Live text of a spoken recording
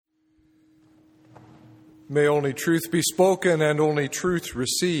May only truth be spoken and only truth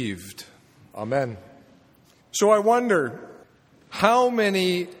received. Amen. So I wonder, how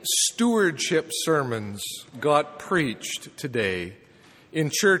many stewardship sermons got preached today in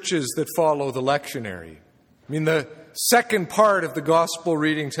churches that follow the lectionary? I mean, the second part of the gospel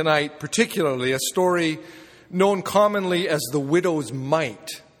reading tonight, particularly a story known commonly as the widow's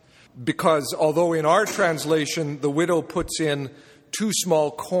mite, because although in our translation the widow puts in 2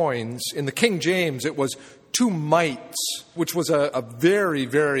 small coins, in the King James it was 2 mites, which was a very,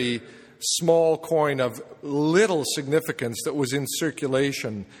 very small coin of little significance that was in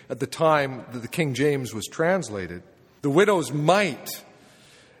circulation at the time that the King James was translated. The widow's mite.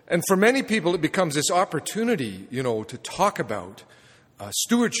 And for many people it becomes this opportunity, to talk about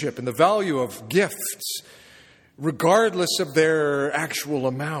stewardship and the value of gifts, regardless of their actual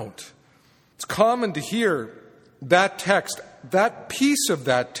amount. It's common to hear that text, that piece of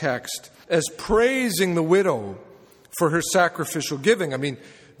that text, as praising the widow for her sacrificial giving. I mean,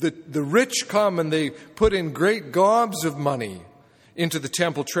 the rich come and they put in great gobs of money into the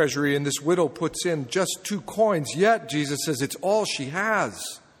temple treasury, and this widow puts in just 2 coins. Yet, Jesus says, it's all she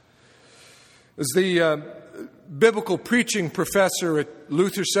has. As the biblical preaching professor at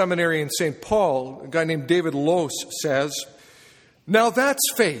Luther Seminary in St. Paul, a guy named David Lose, says, "Now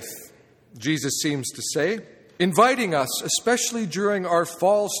that's faith," Jesus seems to say, inviting us, especially during our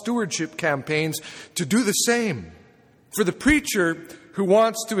fall stewardship campaigns, to do the same. For the preacher who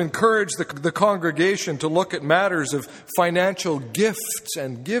wants to encourage the congregation to look at matters of financial gifts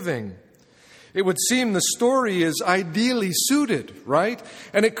and giving, it would seem the story is ideally suited, right?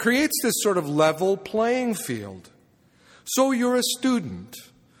 And it creates this sort of level playing field. So you're a student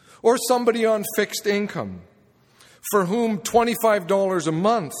or somebody on fixed income for whom $25 a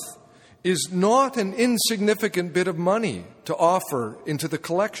month is not an insignificant bit of money to offer into the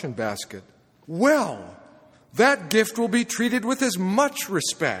collection basket. Well, that gift will be treated with as much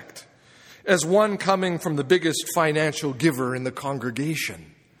respect as one coming from the biggest financial giver in the congregation.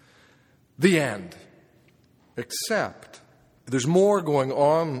 The end. Except there's more going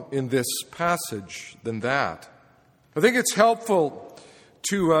on in this passage than that. I think it's helpful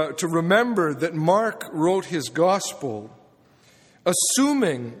to remember that Mark wrote his gospel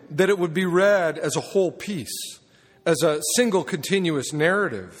assuming that it would be read as a whole piece, as a single continuous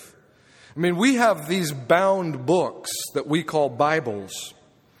narrative. I mean, we have these bound books that we call Bibles,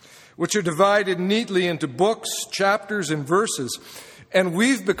 which are divided neatly into books, chapters, and verses. And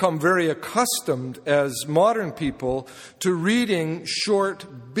we've become very accustomed as modern people to reading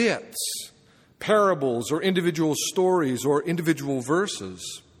short bits, parables or individual stories or individual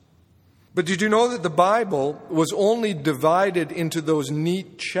verses. But did you know that the Bible was only divided into those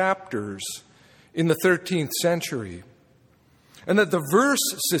neat chapters in the 13th century? And that the verse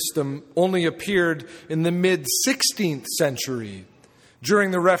system only appeared in the mid-16th century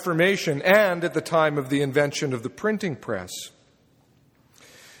during the Reformation and at the time of the invention of the printing press.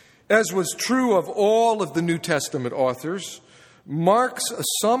 As was true of all of the New Testament authors, Mark's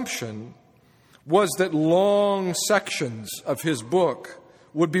assumption was that long sections of his book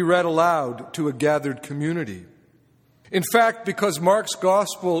would be read aloud to a gathered community. In fact, because Mark's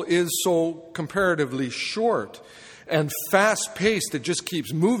gospel is so comparatively short and fast-paced, it just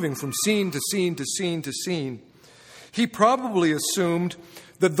keeps moving from scene to scene to scene to scene, he probably assumed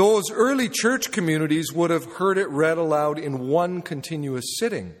that those early church communities would have heard it read aloud in one continuous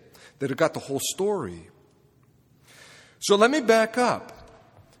sitting, that it got the whole story. So let me back up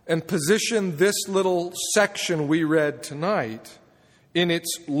and position this little section we read tonight in its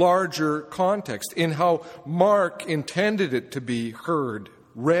larger context, in how Mark intended it to be heard,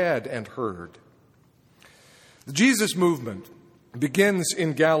 read and heard. The Jesus movement begins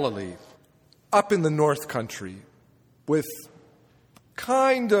in Galilee, up in the North Country, with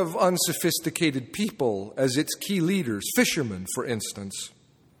kind of unsophisticated people as its key leaders, fishermen, for instance.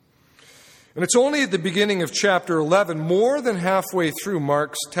 And it's only at the beginning of chapter 11, more than halfway through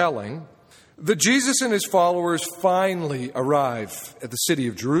Mark's telling, that Jesus and his followers finally arrive at the city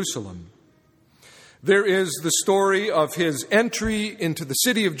of Jerusalem. There is the story of his entry into the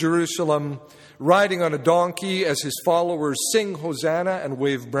city of Jerusalem, riding on a donkey as his followers sing Hosanna and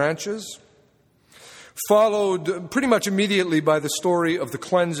wave branches, followed pretty much immediately by the story of the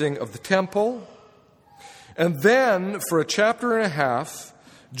cleansing of the temple. And then, for a chapter and a half,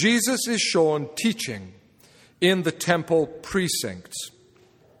 Jesus is shown teaching in the temple precincts.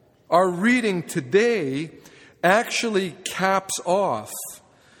 Our reading today actually caps off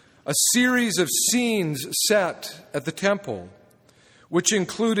a series of scenes set at the temple, which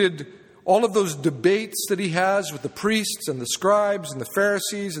included all of those debates that he has with the priests and the scribes and the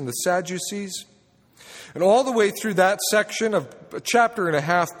Pharisees and the Sadducees. And all the way through that section of a chapter and a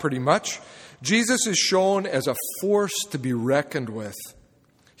half, pretty much, Jesus is shown as a force to be reckoned with.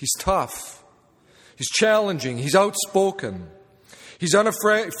 He's tough. He's challenging. He's outspoken. He's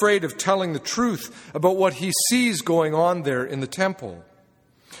unafraid of telling the truth about what he sees going on there in the temple.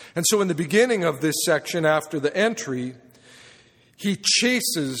 And so in the beginning of this section, after the entry, he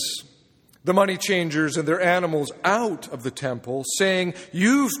chases the money changers and their animals out of the temple, saying,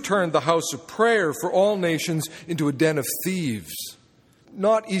 "You've turned the house of prayer for all nations into a den of thieves."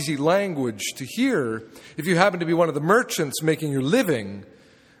 Not easy language to hear if you happen to be one of the merchants making your living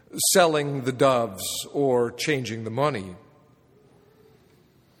selling the doves or changing the money.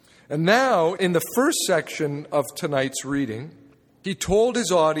 And now, in the first section of tonight's reading, he told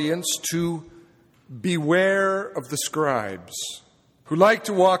his audience to beware of the scribes, who like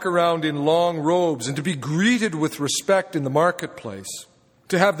to walk around in long robes and to be greeted with respect in the marketplace,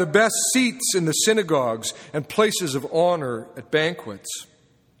 to have the best seats in the synagogues and places of honor at banquets.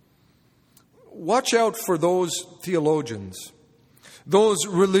 Watch out for those theologians, those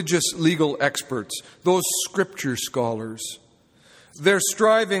religious legal experts, those scripture scholars. Their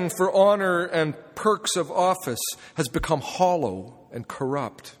striving for honor and perks of office has become hollow and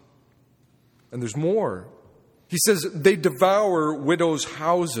corrupt. And there's more. He says they devour widows'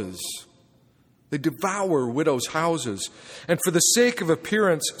 houses. They devour widows' houses. And for the sake of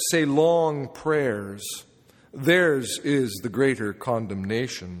appearance, say long prayers. Theirs is the greater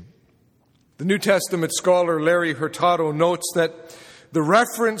condemnation. The New Testament scholar Larry Hurtado notes that the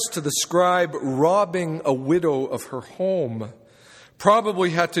reference to the scribe robbing a widow of her home probably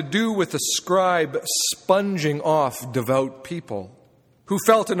had to do with the scribe sponging off devout people who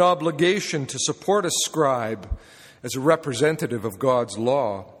felt an obligation to support a scribe as a representative of God's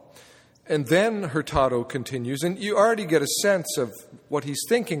law. And then Hurtado continues, and you already get a sense of what he's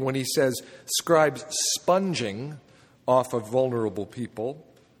thinking when he says scribes sponging off of vulnerable people.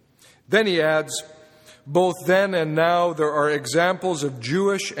 Then he adds, both then and now there are examples of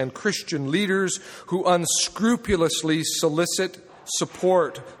Jewish and Christian leaders who unscrupulously solicit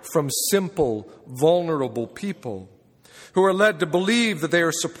support from simple, vulnerable people, who are led to believe that they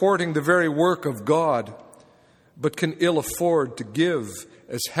are supporting the very work of God, but can ill afford to give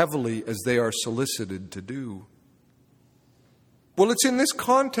as heavily as they are solicited to do. Well, it's in this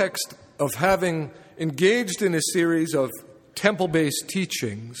context of having engaged in a series of temple-based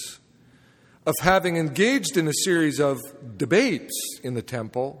teachings, of having engaged in a series of debates in the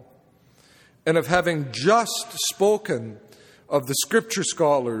temple, and of having just spoken of the scripture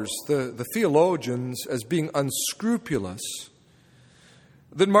scholars, the theologians, as being unscrupulous,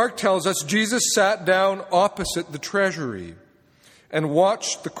 that Mark tells us Jesus sat down opposite the treasury and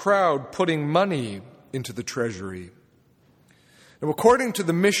watched the crowd putting money into the treasury. Now, according to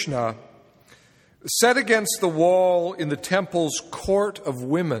the Mishnah, set against the wall in the temple's court of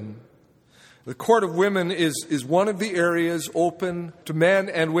women, the court of women is one of the areas open to men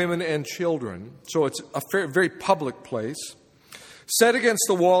and women and children, so it's a very public place. Set against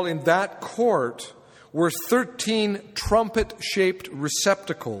the wall in that court were 13 trumpet-shaped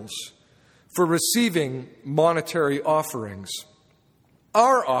receptacles for receiving monetary offerings.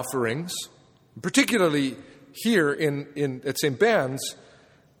 Our offerings, particularly here at St. Ben's,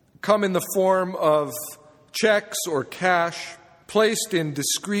 come in the form of checks or cash placed in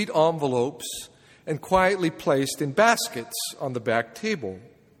discreet envelopes and quietly placed in baskets on the back table.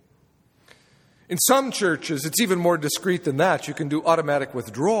 In some churches, it's even more discreet than that. You can do automatic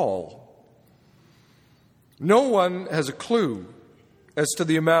withdrawal. No one has a clue as to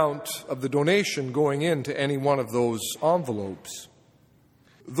the amount of the donation going into any one of those envelopes.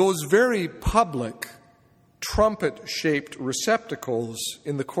 Those very public, trumpet-shaped receptacles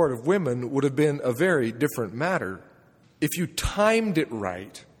in the court of women would have been a very different matter. If you timed it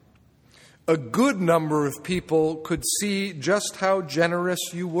right, a good number of people could see just how generous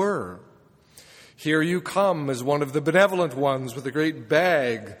you were. Here you come as one of the benevolent ones with a great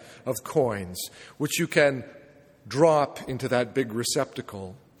bag of coins, which you can drop into that big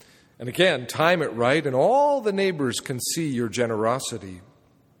receptacle. And again, time it right, and all the neighbors can see your generosity.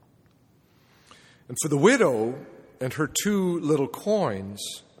 And for the widow and her 2 little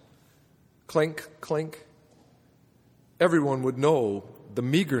coins, clink, clink, everyone would know the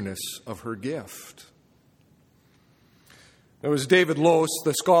meagerness of her gift. Now, as David Lose,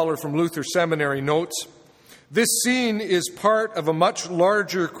 the scholar from Luther Seminary, notes, this scene is part of a much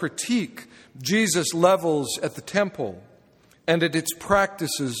larger critique Jesus levels at the temple and at its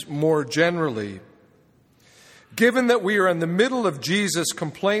practices more generally. Given that we are in the middle of Jesus'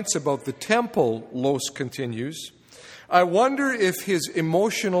 complaints about the temple, Lose continues, I wonder if his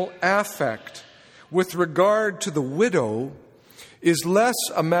emotional affect with regard to the widow is less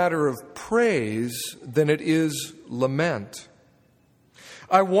a matter of praise than it is lament.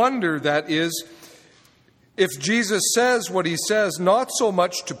 I wonder, that is, if Jesus says what he says not so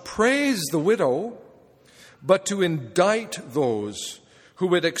much to praise the widow, but to indict those who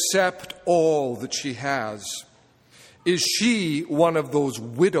would accept all that she has. Is she one of those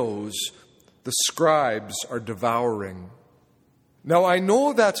widows the scribes are devouring? Now, I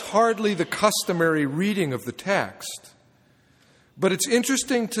know that's hardly the customary reading of the text, but it's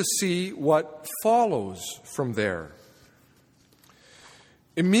interesting to see what follows from there.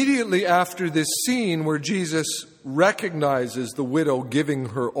 Immediately after this scene where Jesus recognizes the widow giving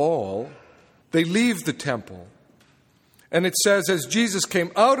her all, they leave the temple. And it says, as Jesus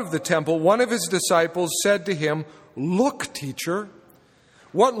came out of the temple, one of his disciples said to him, "Look, teacher,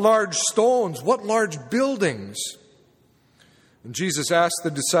 what large stones, what large buildings." And Jesus asked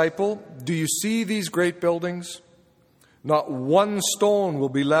the disciple, "Do you see these great buildings? Not one stone will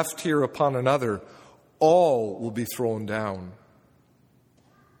be left here upon another. All will be thrown down."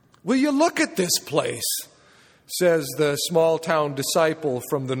 "Will you look at this place?" says the small-town disciple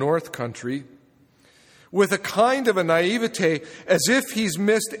from the North Country, with a kind of a naivete, as if he's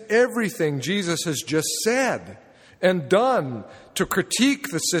missed everything Jesus has just said and done to critique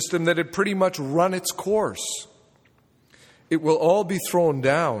the system that had pretty much run its course. "It will all be thrown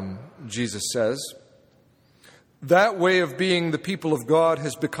down," Jesus says. That way of being the people of God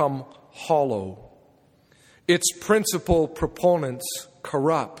has become hollow. Its principal proponents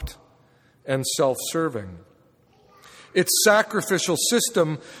corrupt and self-serving. Its sacrificial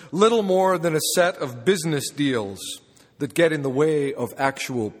system little more than a set of business deals that get in the way of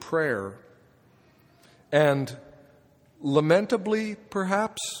actual prayer. And lamentably,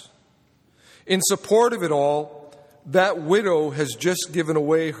 perhaps, in support of it all, that widow has just given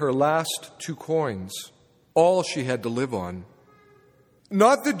away her last 2 coins, all she had to live on.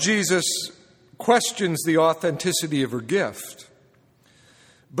 Not that Jesus questions the authenticity of her gift,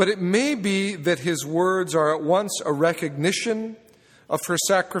 but it may be that his words are at once a recognition of her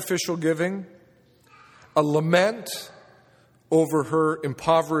sacrificial giving, a lament over her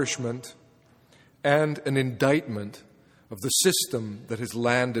impoverishment, and an indictment of the system that has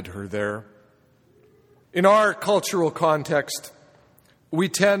landed her there. In our cultural context, we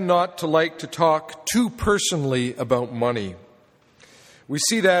tend not to like to talk too personally about money. We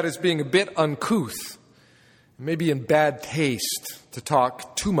see that as being a bit uncouth, maybe in bad taste, to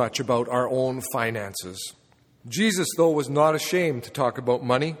talk too much about our own finances. Jesus, though, was not ashamed to talk about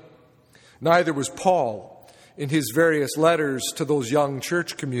money. Neither was Paul in his various letters to those young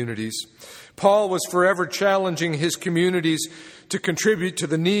church communities. Paul was forever challenging his communities to contribute to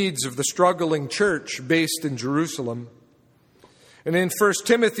the needs of the struggling church based in Jerusalem. And in 1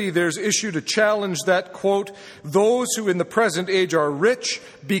 Timothy, there's issued a challenge that, quote, "Those who in the present age are rich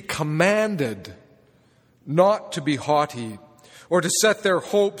be commanded not to be haughty, or to set their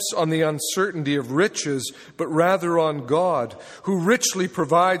hopes on the uncertainty of riches, but rather on God, who richly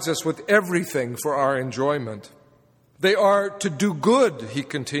provides us with everything for our enjoyment. They are to do good," he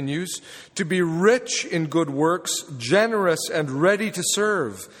continues, "to be rich in good works, generous and ready to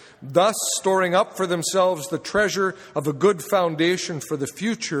serve, thus storing up for themselves the treasure of a good foundation for the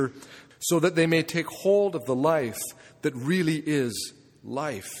future, so that they may take hold of the life that really is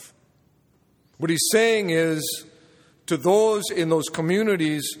life." What he's saying is, to those in those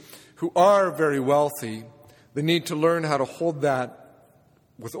communities who are very wealthy, they need to learn how to hold that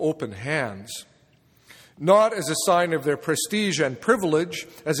with open hands. Not as a sign of their prestige and privilege,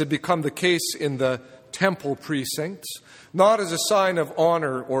 as had become the case in the temple precincts, not as a sign of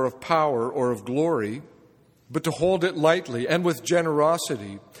honor or of power or of glory, but to hold it lightly and with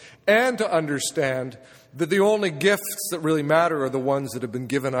generosity, and to understand that the only gifts that really matter are the ones that have been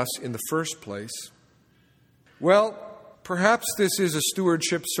given us in the first place. Well, perhaps this is a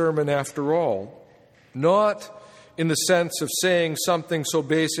stewardship sermon after all, not in the sense of saying something so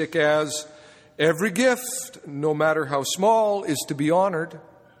basic as every gift, no matter how small, is to be honored,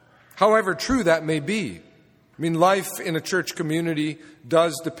 however true that may be. I mean, life in a church community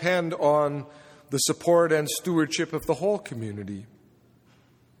does depend on the support and stewardship of the whole community.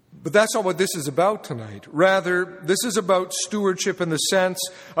 But that's not what this is about tonight. Rather, this is about stewardship in the sense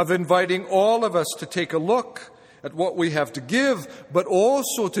of inviting all of us to take a look at what we have to give, but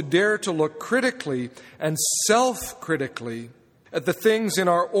also to dare to look critically and self-critically at the things in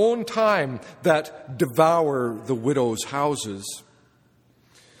our own time that devour the widow's houses.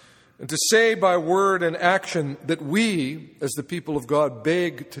 And to say by word and action that we, as the people of God,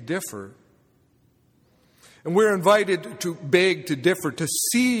 beg to differ. And we're invited to beg to differ, to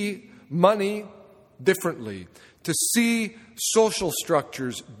see money differently, to see social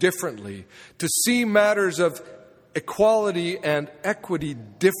structures differently, to see matters of equality and equity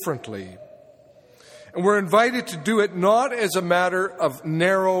differently. And we're invited to do it not as a matter of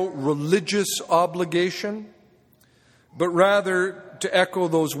narrow religious obligation, but rather to echo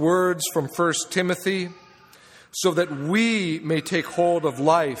those words from 1 Timothy, so that we may take hold of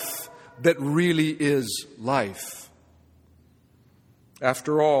life that really is life.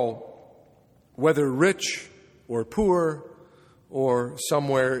 After all, whether rich or poor or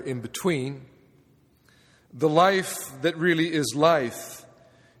somewhere in between, the life that really is life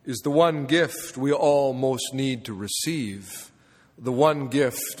is the one gift we all most need to receive, the one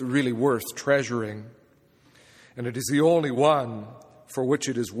gift really worth treasuring, and it is the only one for which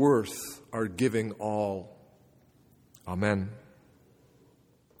it is worth our giving all. Amen.